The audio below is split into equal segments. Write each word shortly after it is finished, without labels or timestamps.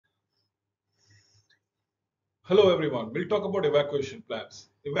Hello everyone. We'll talk about evacuation plans.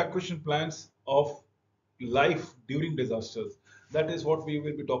 Evacuation plans of life during disasters. That is what we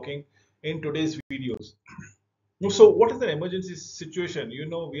will be talking in today's videos. So, what is an emergency situation?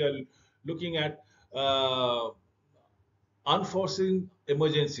 We are looking at uh, unforeseen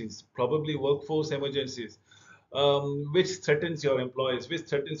emergencies, probably workforce emergencies, which threatens your employees, which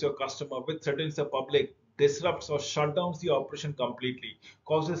threatens your customer, which threatens the public, disrupts or shut down the operation completely,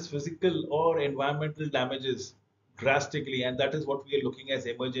 causes physical or environmental damages drastically, and that is what we are looking as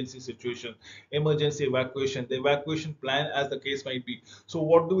emergency situation, emergency evacuation, the evacuation plan as the case might be. So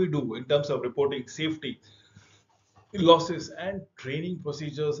what do we do in terms of reporting safety, losses and training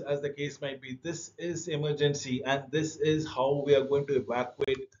procedures as the case might be? This is emergency and this is how we are going to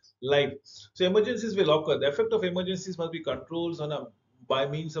evacuate life. So emergencies will occur. The effect of emergencies must be controlled on a by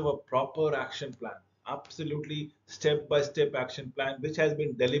means of a proper action plan, absolutely step by step action plan which has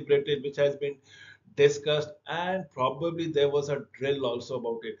been deliberated, which has been discussed, and probably there was a drill also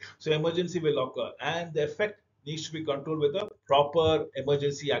about it. So emergency will occur and the effect needs to be controlled with a proper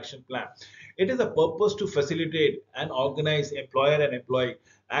emergency action plan. It is a purpose to facilitate and organize employer and employee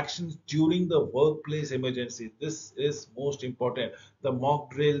actions during the workplace emergency. This is most important. The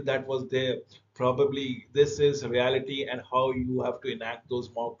mock drill that was there, probably this is reality and how you have to enact those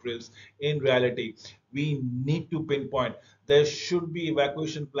mock drills in reality. We need to pinpoint. There should be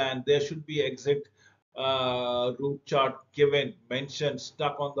evacuation plan. There should be exit route chart given, mentioned,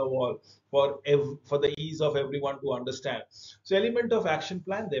 stuck on the wall for the ease of everyone to understand. So element of action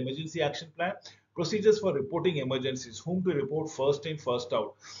plan, the emergency action plan, procedures for reporting emergencies, whom to report first in, first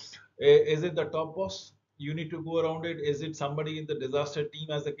out. Is it the top boss? You need to go around it. Is it somebody in the disaster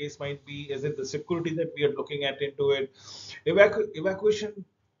team as the case might be? Is it the security that we are looking at into it? Evacuation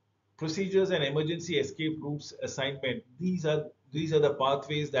procedures and emergency escape routes assignment. These are the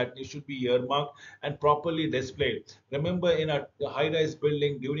pathways that should be earmarked and properly displayed. Remember, in a high-rise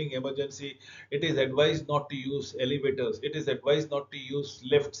building during emergency, it is advised not to use elevators. It is advised not to use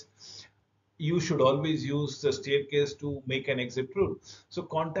lifts. You should always use the staircase to make an exit route. So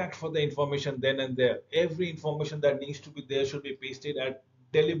contact for the information then and there. Every information that needs to be there should be pasted at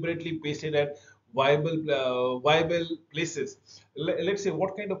deliberately pasted at viable places. Let's say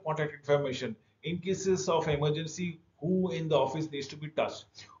what kind of contact information in cases of emergency, who in the office needs to be touched,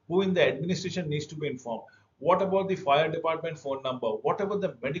 who in the administration needs to be informed, what about the fire department phone number, whatever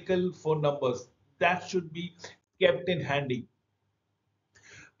the medical phone numbers, that should be kept in handy.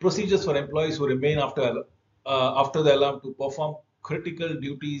 Procedures for employees who remain after the alarm to perform critical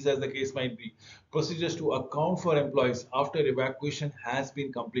duties as the case might be. Procedures to account for employees after evacuation has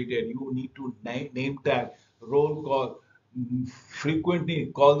been completed. You need to name tag, roll call, frequently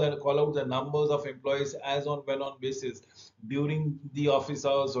call out the numbers of employees as on when on basis during the office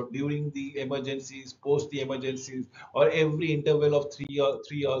hours or during the emergencies, post the emergencies, or every interval of 3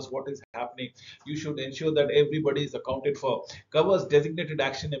 hours. What is happening? You should ensure that everybody is accounted for. Covers designated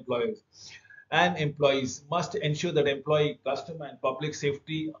action employers and employees must ensure that employee, customer, and public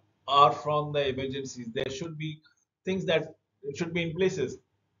safety are from the emergencies. There should be things that should be in places.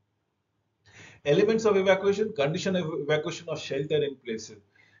 Elements of evacuation, condition of evacuation of shelter in places.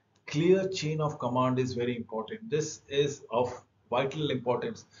 Clear chain of command is very important. This is of vital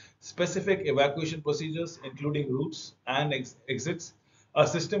importance. Specific evacuation procedures, including routes and exits, a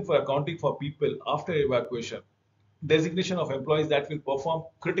system for accounting for people after evacuation, designation of employees that will perform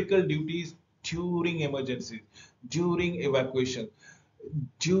critical duties during emergency, during evacuation,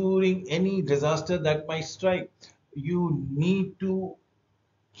 during any disaster that might strike. You need to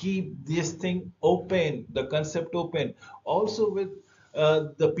keep this thing open, the concept open. Also with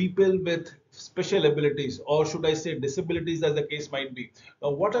the people with special abilities, or should I say disabilities as the case might be.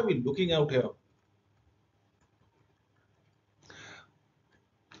 Now, what are we looking out here?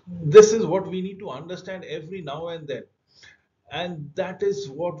 This is what we need to understand every now and then. And that is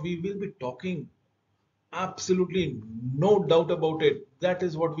what we will be talking. Absolutely no doubt about it. That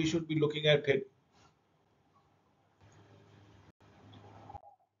is what we should be looking at it.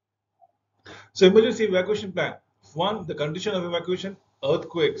 So emergency evacuation plan. One, the condition of evacuation: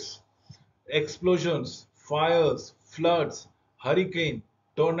 earthquakes, explosions, fires, floods, hurricane,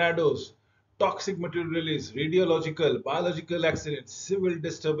 tornadoes, toxic material release, radiological, biological accidents, civil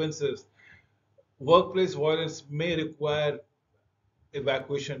disturbances, workplace violence may require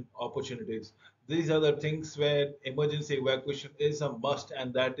evacuation opportunities. These are the things where emergency evacuation is a must,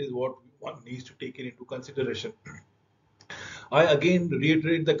 and that is what one needs to take it into consideration. I again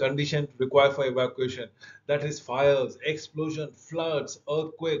reiterate the condition required for evacuation. That is fires, explosion, floods,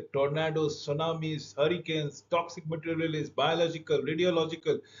 earthquake, tornadoes, tsunamis, hurricanes, toxic materials, biological,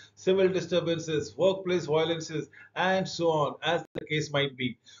 radiological, civil disturbances, workplace violences, and so on, as the case might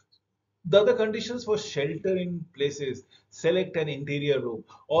be. The other conditions for shelter in places, select an interior room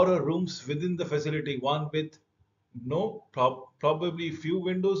or a rooms within the facility, one with probably few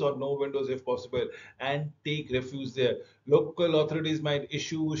windows or no windows if possible, and take refuge there. Local authorities might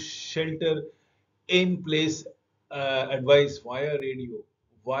issue shelter in place advice via radio,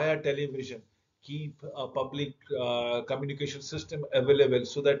 via television. Keep a public communication system available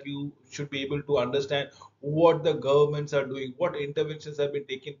so that you should be able to understand what the governments are doing, what interventions have been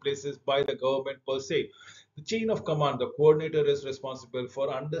taking places by the government per se. The chain of command, the coordinator is responsible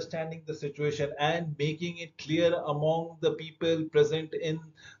for understanding the situation and making it clear among the people present in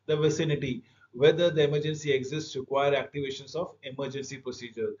the vicinity whether the emergency exists require activations of emergency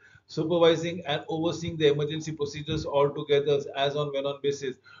procedures, supervising and overseeing the emergency procedures altogether as on when on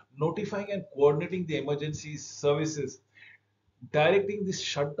basis, notifying and coordinating the emergency services, directing the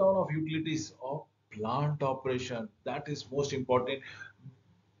shutdown of utilities or plant operation. That is most important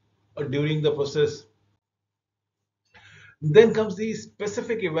during the process. Then comes the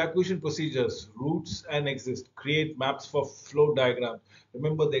specific evacuation procedures, routes and exits. Create maps for flow diagrams.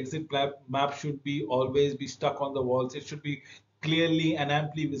 Remember, the map should be always be stuck on the walls. It should be clearly and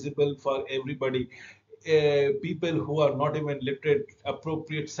amply visible for everybody. People who are not even literate,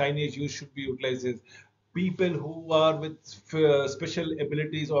 appropriate signage use should be utilized. People who are with special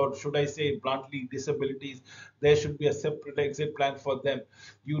abilities, or should I say bluntly disabilities, there should be a separate exit plan for them.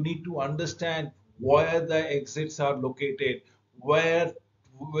 You need to understand where the exits are located, where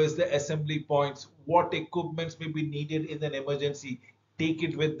where's the assembly points, what equipments may be needed in an emergency. Take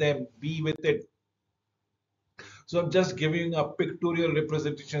it with them, be with it. So I'm just giving a pictorial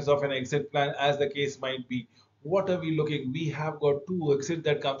representations of an exit plan as the case might be. What are we looking? We have got two exit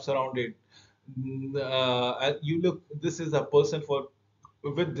that comes around it. And you look, this is a person for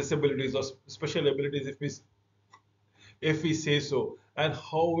with disabilities or special abilities, if we say so, and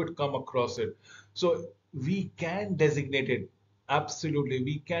how it come across it. So we can designate it. Absolutely,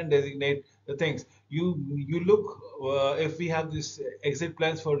 we can designate the things. You look, if we have this exit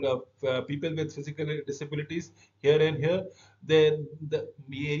plans for the people with physical disabilities here and here, then the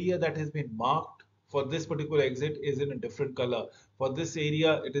area that has been marked for this particular exit is in a different color. For this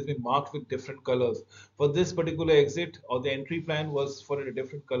area, it has been marked with different colors. For this particular exit or the entry plan was for a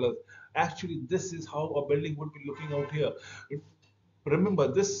different color. Actually, this is how a building would be looking out here. Remember,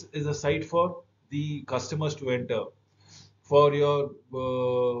 this is a site for the customers to enter. For your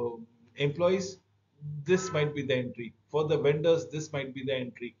employees, this might be the entry. For the vendors, this might be the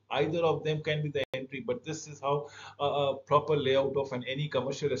entry. Either of them can be the entry, but this is how a proper layout of any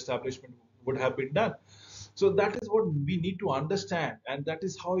commercial establishment would have been done. So that is what we need to understand, and that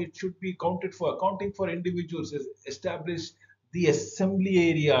is how it should be accounted for. Accounting for individuals is establish the assembly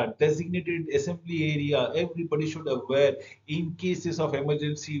area, designated assembly area. Everybody should aware in cases of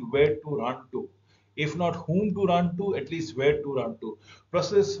emergency where to run to. If not whom to run to, at least where to run to.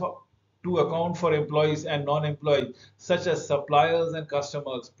 Process to account for employees and non-employees, such as suppliers and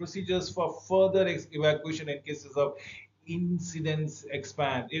customers. Procedures for further evacuation in cases of incidents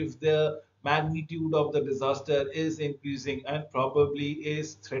expand. If the magnitude of the disaster is increasing and probably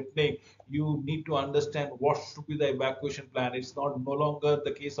is threatening, you need to understand what should be the evacuation plan. It's not no longer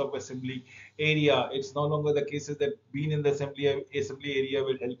the case of assembly area. It's no longer the cases that being in the assembly area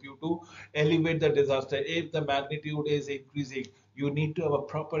will help you to elevate the disaster. If the magnitude is increasing, you need to have a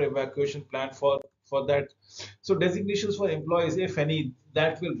proper evacuation plan for that. So designations for employees, if any,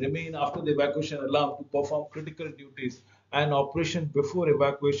 that will remain after the evacuation alarm to perform critical duties and operation before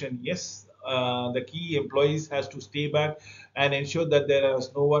evacuation. Yes, the key employees has to stay back and ensure that there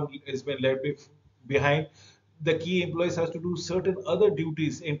is no one has been left behind. The key employees has to do certain other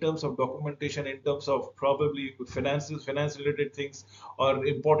duties in terms of documentation, in terms of probably finances, finance related things, or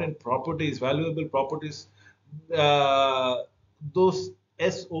important properties, valuable properties. uh, those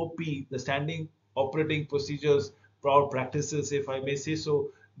SOP, the standing operating procedures, proud practices, if I may say so,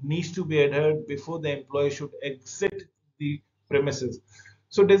 needs to be adhered before the employee should exit the premises.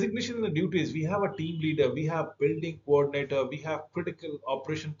 So designation and the duties, we have a team leader, we have building coordinator, we have critical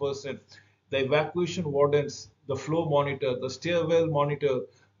operation person, the evacuation wardens, the flow monitor, the stairwell monitor,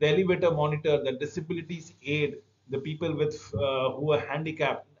 the elevator monitor, the disabilities aid, the people with who are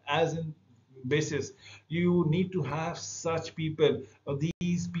handicapped, as in basis. You need to have such people.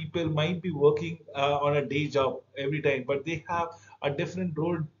 These people might be working on a day job every time, but they have a different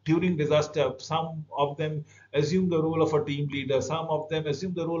role during disaster. Some of them assume the role of a team leader, some of them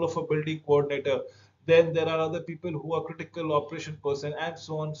assume the role of a building coordinator. Then there are other people who are critical operation person, and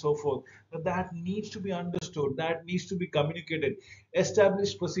so on and so forth. That needs to be understood, that needs to be communicated.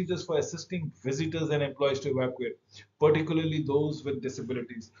 Establish procedures for assisting visitors and employees to evacuate, particularly those with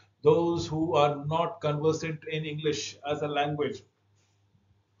disabilities, those who are not conversant in English as a language.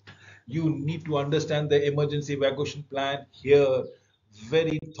 You need to understand the emergency evacuation plan here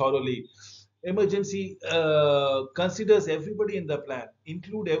very thoroughly. Emergency considers everybody in the plan,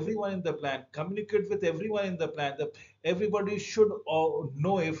 include everyone in the plan, communicate with everyone in the plan. Everybody should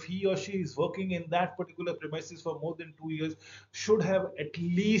know, if he or she is working in that particular premises for more than 2 years, should have at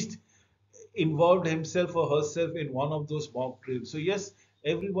least involved himself or herself in one of those mock drills. So yes,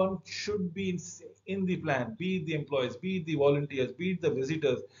 everyone should be in the plan, be it the employees, be it the volunteers, be it the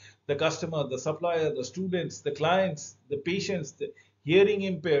visitors, the customer, the supplier, the students, the clients, the patients, the hearing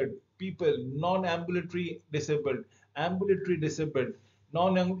impaired people, non-ambulatory disabled, ambulatory disabled,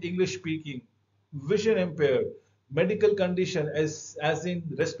 non-English speaking, vision impaired, medical condition as in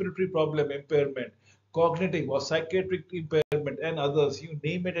respiratory problem impairment, cognitive or psychiatric impairment, and others. You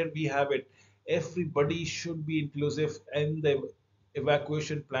name it, and we have it. Everybody should be inclusive in the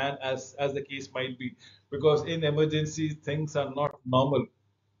evacuation plan, as the case might be, because in emergencies things are not normal.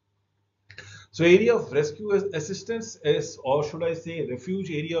 So area of rescue assistance is, or should I say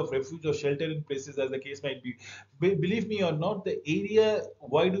refuge, area of refuge or shelter in places, as the case might be. Believe me or not, the area,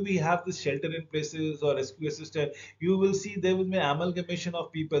 why do we have this shelter in places or rescue assistance? You will see there will be an amalgamation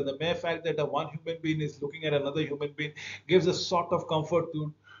of people. The mere fact that a one human being is looking at another human being gives a sort of comfort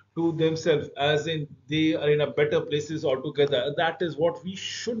to themselves, as in they are in a better places altogether. That is what we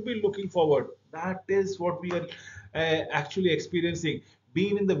should be looking forward. That is what we are actually experiencing.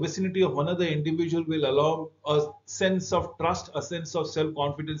 Being in the vicinity of another individual will allow a sense of trust, a sense of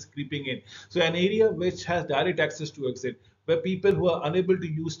self-confidence creeping in. So an area which has direct access to exit, where people who are unable to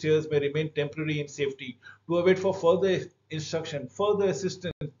use stairs may remain temporary in safety to await for further instruction, further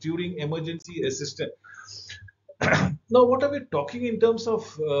assistance during emergency assistance. Now, what are we talking in terms of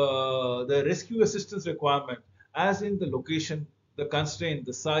the rescue assistance requirement, as in the location, the constraint,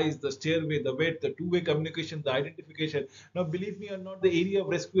 the size, the stairway, the weight, the two-way communication, the identification. Now, believe me or not, the area of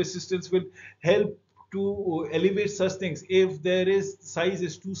rescue assistance will help to elevate such things. If there is size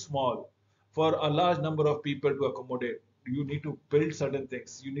is too small for a large number of people to accommodate, you need to build certain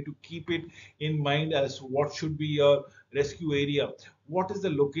things. You need to keep it in mind as what should be your rescue area. What is the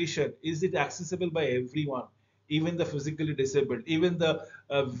location? Is it accessible by everyone? Even the physically disabled, even the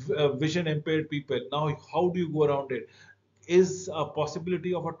vision impaired people. Now, how do you go around it? Is a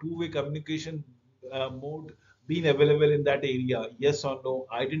possibility of a two-way communication mode being available in that area? Yes or no?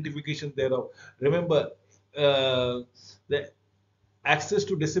 Identification thereof. Remember, the access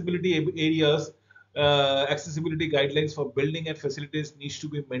to disability areas, accessibility guidelines for building and facilities needs to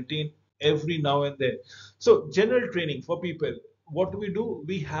be maintained every now and then. So general training for people. What do?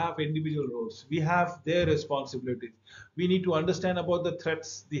 We have individual roles. We have their responsibilities. We need to understand about the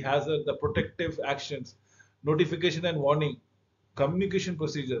threats, the hazard, the protective actions, notification and warning, communication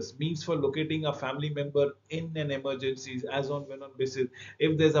procedures, means for locating a family member in an emergency as on when on basis.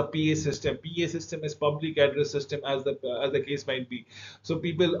 If there's a PA system is public address system, as the case might be. So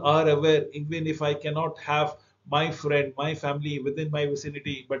people are aware, even if I cannot have my friend, my family within my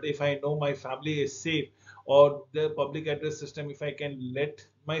vicinity, but if I know my family is safe, or the public address system, if I can let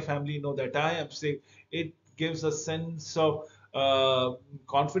my family know that I am safe, it gives a sense of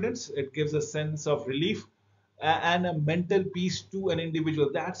confidence, it gives a sense of relief, and a mental peace to an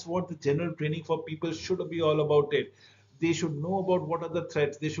individual. That's what the general training for people should be all about. It. They should know about what are the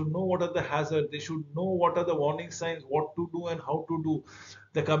threats. They should know what are the hazards. They should know what are the warning signs, what to do and how to do.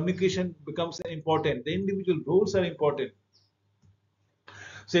 The communication becomes important. The individual roles are important.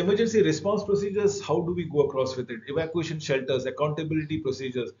 So emergency response procedures, how do we go across with it? Evacuation shelters, accountability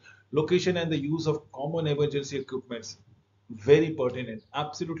procedures, location and the use of common emergency equipments. Very pertinent,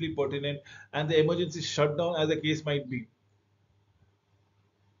 absolutely pertinent. And the emergency shutdown, as the case might be.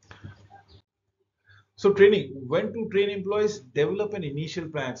 So training, when to train employees, develop an initial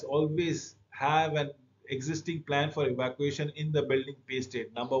plans. Always have an existing plan for evacuation in the building pay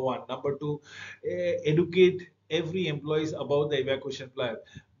state. Number one. Number two, educate every employees about the evacuation plan.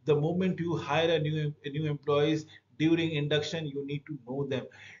 The moment you hire a new employees during induction, you need to know them.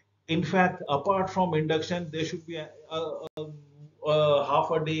 In fact, apart from induction, there should be a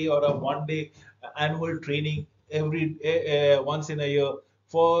half a day or a 1 day annual training every once in a year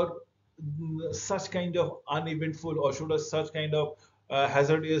for such kind of uneventful, or should I such kind of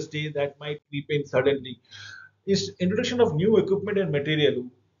hazardous day that might creep in suddenly. is introduction of new equipment and material.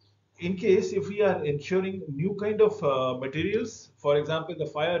 In case if we are ensuring new kind of materials, for example, the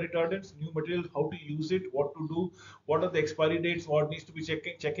fire retardants, new materials, how to use it, what to do, what are the expiry dates, what needs to be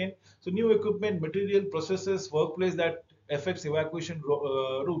check in. So new equipment, material, processes, workplace that affects evacuation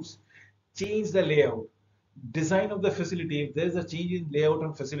routes, change the layout, design of the facility. If there's a change in layout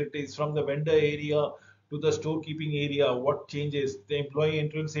and facilities from the vendor area to the storekeeping area, what changes, the employee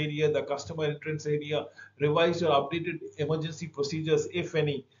entrance area, the customer entrance area, revised or updated emergency procedures, if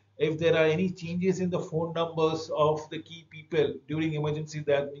any. If there are any changes in the phone numbers of the key people during emergency,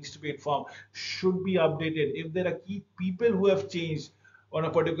 that needs to be informed, should be updated. If there are key people who have changed on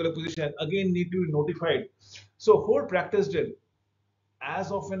a particular position, again need to be notified. So whole practice drill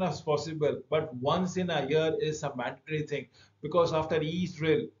as often as possible, but once in a year is a mandatory thing, because after each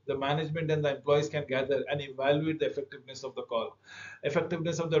drill, the management and the employees can gather and evaluate the effectiveness of the call,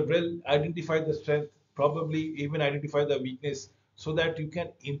 effectiveness of the drill, identify the strength, probably even identify the weakness, so that you can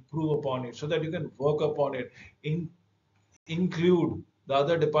improve upon it, so that you can work upon it. In include the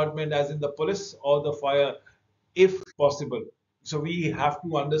other department as in the police or the fire if possible. So we have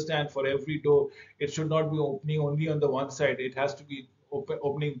to understand, for every door it should not be opening only on the one side, it has to be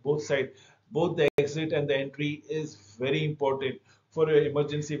opening both sides. Both the exit and the entry is very important for an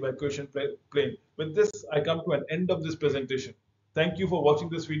emergency evacuation plane. With this, I come to an end of this presentation. Thank you for watching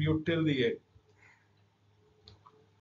this video till the end.